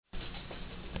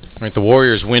All right, the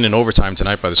Warriors win in overtime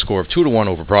tonight by the score of 2-1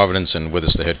 over Providence, and with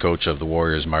us the head coach of the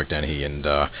Warriors, Mark Dennehy. And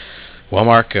well,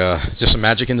 Mark, just some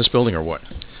magic in this building, or what?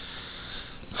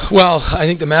 Well, I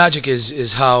think the magic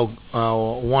is how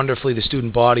wonderfully the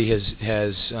student body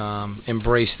has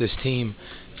embraced this team,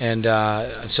 and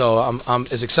so I'm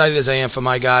as excited as I am for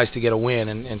my guys to get a win,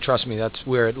 and trust me, that's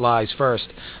where it lies first.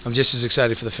 I'm just as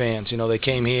excited for the fans. You know, they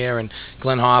came here, and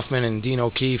Glenn Hoffman and Dean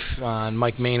O'Keefe and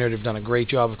Mike Maynard have done a great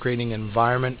job of creating an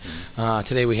environment.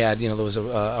 Today we had, there was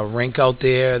a rink out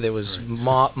there. There was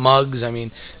mugs. I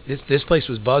mean, this place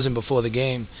was buzzing before the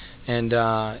game. And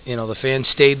the fans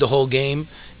stayed the whole game,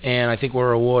 and I think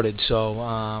we're rewarded. So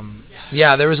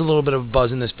yeah, there is a little bit of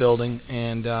buzz in this building,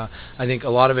 and I think a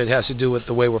lot of it has to do with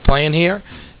the way we're playing here,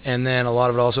 and then a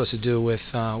lot of it also has to do with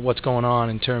what's going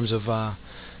on in terms of the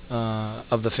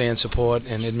fan support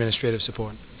and administrative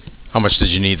support. How much did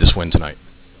you need this win tonight?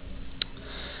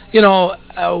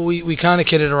 We kind of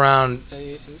kidded around,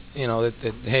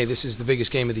 that hey, this is the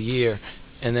biggest game of the year.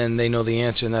 And then they know the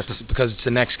answer, and that's because it's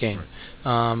the next game.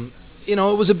 It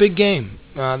was a big game.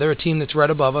 They're a team that's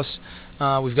right above us.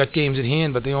 We've got games at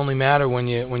hand, but they only matter when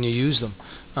you use them.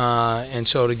 And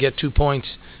so to get 2 points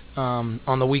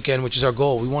on the weekend, which is our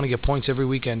goal, we want to get points every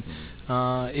weekend,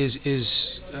 is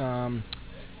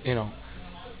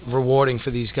rewarding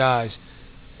for these guys.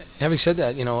 Having said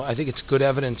that, I think it's good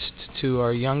evidence to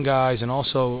our young guys, and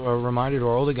also a reminder to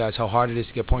our older guys how hard it is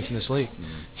to get points in this league.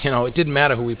 It didn't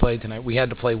matter who we played tonight. We had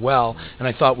to play well, and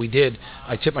I thought we did.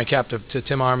 I tip my cap to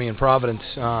Tim Army in Providence.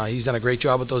 He's done a great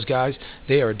job with those guys.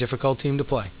 They are a difficult team to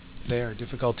play.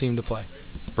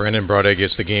 Brandon Brode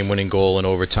gets the game-winning goal in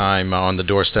overtime on the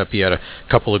doorstep. He had a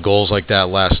couple of goals like that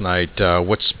last night.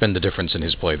 What's been the difference in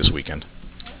his play this weekend?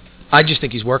 I just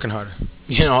think he's working harder.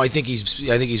 I think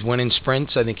he's winning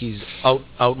sprints. I think he's out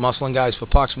muscling guys for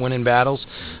pucks, winning battles.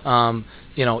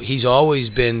 He's always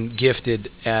been gifted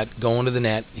at going to the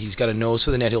net. He's got a nose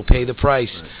for the net. He'll pay the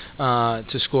price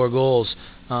to score goals.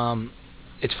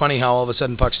 It's funny how all of a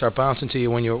sudden pucks start bouncing to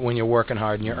you when you're working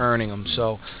hard and you're earning them.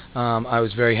 So I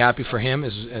was very happy for him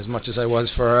as much as I was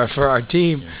for our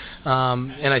team.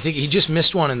 And I think he just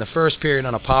missed one in the first period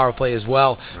on a power play as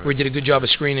well, where he did a good job of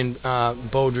screening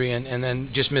Beaudry and then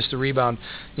just missed the rebound.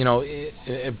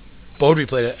 Beaudry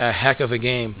played a heck of a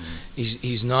game.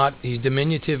 He's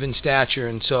diminutive in stature,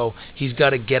 and so he's got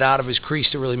to get out of his crease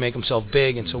to really make himself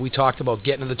big. And so we talked about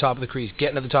getting to the top of the crease.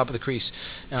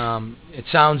 It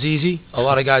sounds easy. A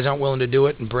lot of guys aren't willing to do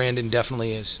it, and Brandon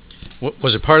definitely is.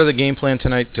 Was it part of the game plan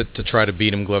tonight to try to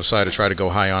beat him glove side, to try to go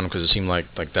high on him, because it seemed like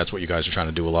that's what you guys are trying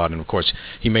to do a lot? And of course,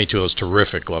 he made two of those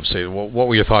terrific glove saves. What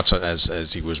were your thoughts as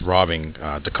he was robbing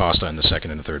DaCosta in the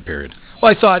second and the third period?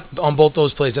 Well, I thought on both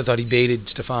those plays, I thought he baited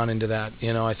Stefan into that.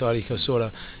 I thought he sort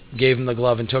of gave him the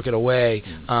glove and took it away.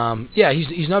 Yeah,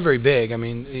 he's not very big. I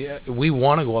mean, we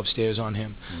want to go upstairs on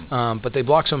him, but they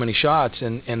block so many shots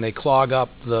and they clog up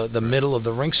the middle of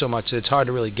the rink so much that it's hard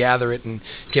to really gather it and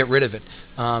get rid of it.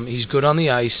 He's good on the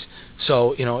ice,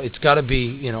 so it's got to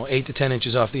be 8 to 10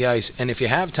 inches off the ice. And if you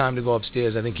have time to go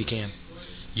upstairs, I think you can.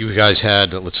 You guys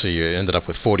had, you ended up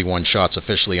with 41 shots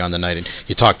officially on the night, and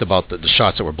you talked about the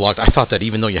shots that were blocked. I thought that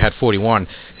even though you had 41,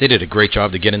 they did a great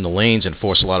job to get in the lanes and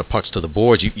force a lot of pucks to the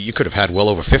boards. You could have had well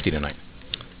over 50 tonight.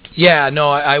 Yeah,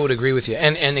 no, I would agree with you.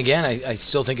 And again, I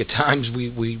still think at times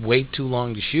we wait too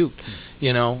long to shoot,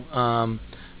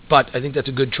 but I think that's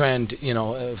a good trend.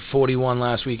 41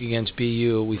 last week against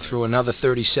BU. We threw another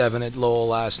 37 at Lowell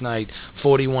last night.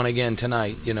 41 again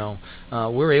tonight.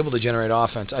 We're able to generate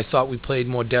offense. I thought we played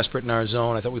more desperate in our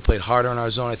zone. I thought we played harder in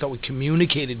our zone. I thought we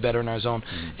communicated better in our zone.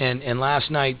 And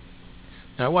last night,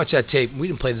 and I watched that tape. We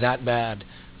didn't play that bad.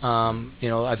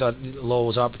 I thought Lowell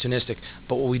was opportunistic,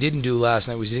 but what we didn't do last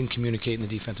night was we didn't communicate in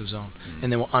the defensive zone,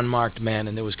 and there were unmarked men,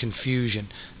 and there was confusion.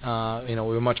 We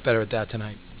were much better at that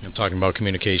tonight. I'm talking about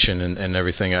communication and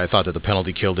everything. I thought that the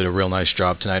penalty kill did a real nice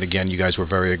job tonight. Again, you guys were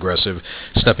very aggressive,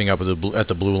 stepping up at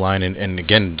the blue line, and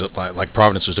again, like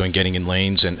Providence was doing, getting in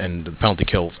lanes, and the penalty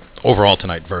kill overall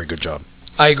tonight, very good job.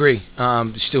 I agree.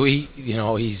 Stewie,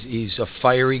 he's a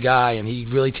fiery guy, and he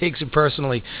really takes it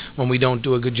personally when we don't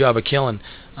do a good job of killing.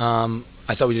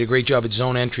 I thought we did a great job at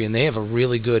zone entry, and they have a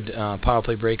really good power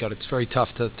play breakout. It's very tough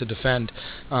to defend.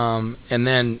 And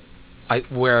then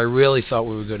where I really thought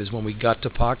we were good is when we got to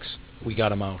pucks, we got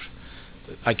them out.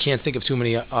 I can't think of too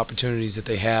many opportunities that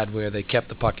they had where they kept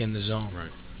the puck in the zone. Right.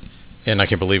 And I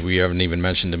can't believe we haven't even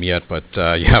mentioned him yet, but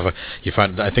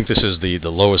I think this is the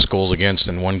lowest goals against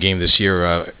in one game this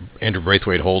year. Andrew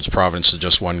Braithwaite holds Providence to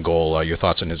just one goal. Your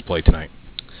thoughts on his play tonight?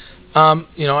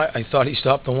 I thought he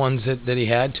stopped the ones that he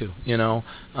had to.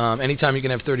 Anytime you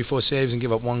can have 34 saves and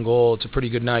give up one goal, it's a pretty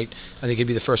good night. I think he'd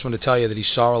be the first one to tell you that he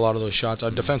saw a lot of those shots.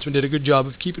 Our defenseman did a good job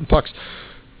of keeping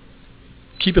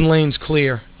lanes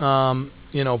clear.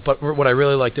 But what I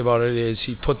really liked about it is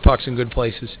he put pucks in good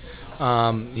places.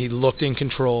 He looked in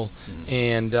control,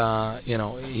 and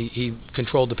he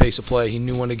controlled the pace of play. He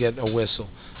knew when to get a whistle.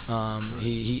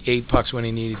 He ate pucks when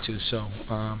he needed to. So,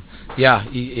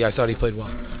 I thought he played well.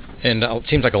 And it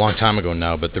seems like a long time ago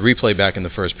now, but the replay back in the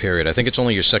first period, I think it's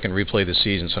only your second replay this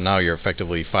season, so now you're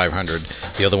effectively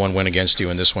 .500. The other one went against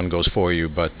you, and this one goes for you.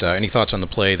 But any thoughts on the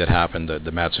play that happened,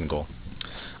 the Madsen goal?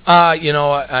 I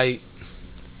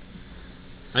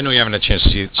know you haven't had a chance to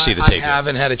see the tape. I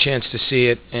haven't had a chance to see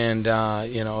it, and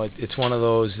it's one of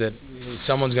those that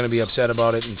someone's going to be upset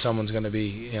about it, and someone's going to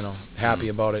be happy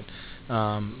about it.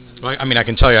 I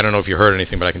can tell you, I don't know if you heard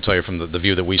anything, but I can tell you from the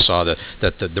view that we saw that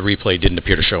the replay didn't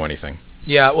appear to show anything.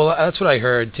 Yeah, well, that's what I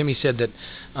heard. Timmy said that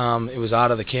it was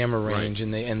out of the camera range,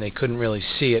 right, and they couldn't really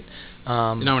see it.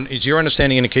 Is your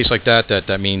understanding in a case like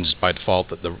that means by default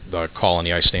that the call on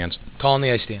the ice stands? Call on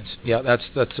the ice stands. Yeah, that's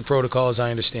the protocol as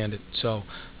I understand it. So,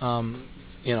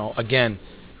 again,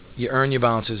 you earn your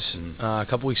bounces. A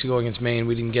couple weeks ago against Maine,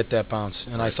 we didn't get that bounce,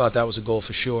 and I thought that was a goal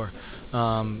for sure.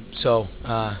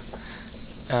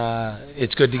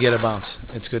 It's good to get a bounce.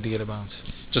 It's good to get a bounce.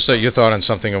 Just your thought on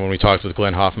something when we talked with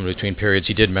Glenn Hoffman between periods.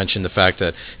 He did mention the fact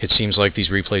that it seems like these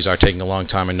replays are taking a long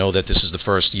time. I know that this is the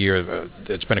first year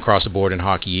it's been across the board in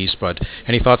Hockey East, but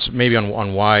any thoughts maybe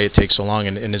on why it takes so long,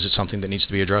 and is it something that needs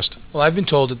to be addressed? Well, I've been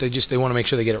told that they want to make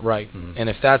sure they get it right, and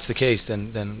if that's the case,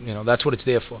 then that's what it's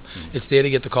there for. It's there to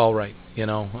get the call right.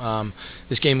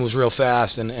 This game was real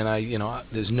fast, and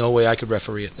there's no way I could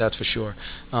referee it. That's for sure.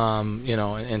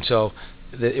 And so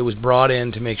it was brought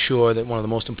in to make sure that one of the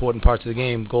most important parts of the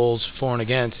game, goals for and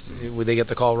against, they get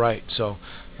the call right. So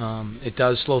it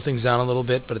does slow things down a little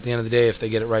bit, but at the end of the day, if they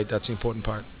get it right, that's the important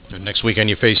part. Next weekend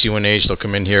you face UNH. They'll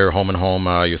come in here, home and home.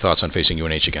 Your thoughts on facing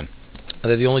UNH again?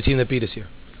 They're the only team that beat us here.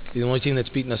 They're the only team that's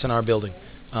beaten us in our building.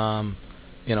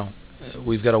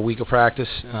 We've got a week of practice.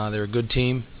 They're a good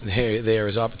team. They are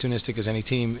as opportunistic as any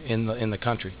team in the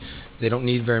country. They don't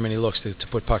need very many looks to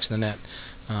put pucks in the net.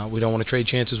 We don't want to trade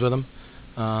chances with them.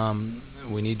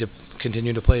 We need to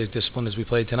continue to play as disciplined as we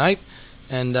played tonight,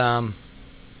 and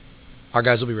our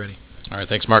guys will be ready. All right,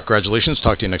 thanks, Mark. Congratulations.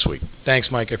 Talk to you next week. Thanks,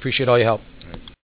 Mike. I appreciate all your help.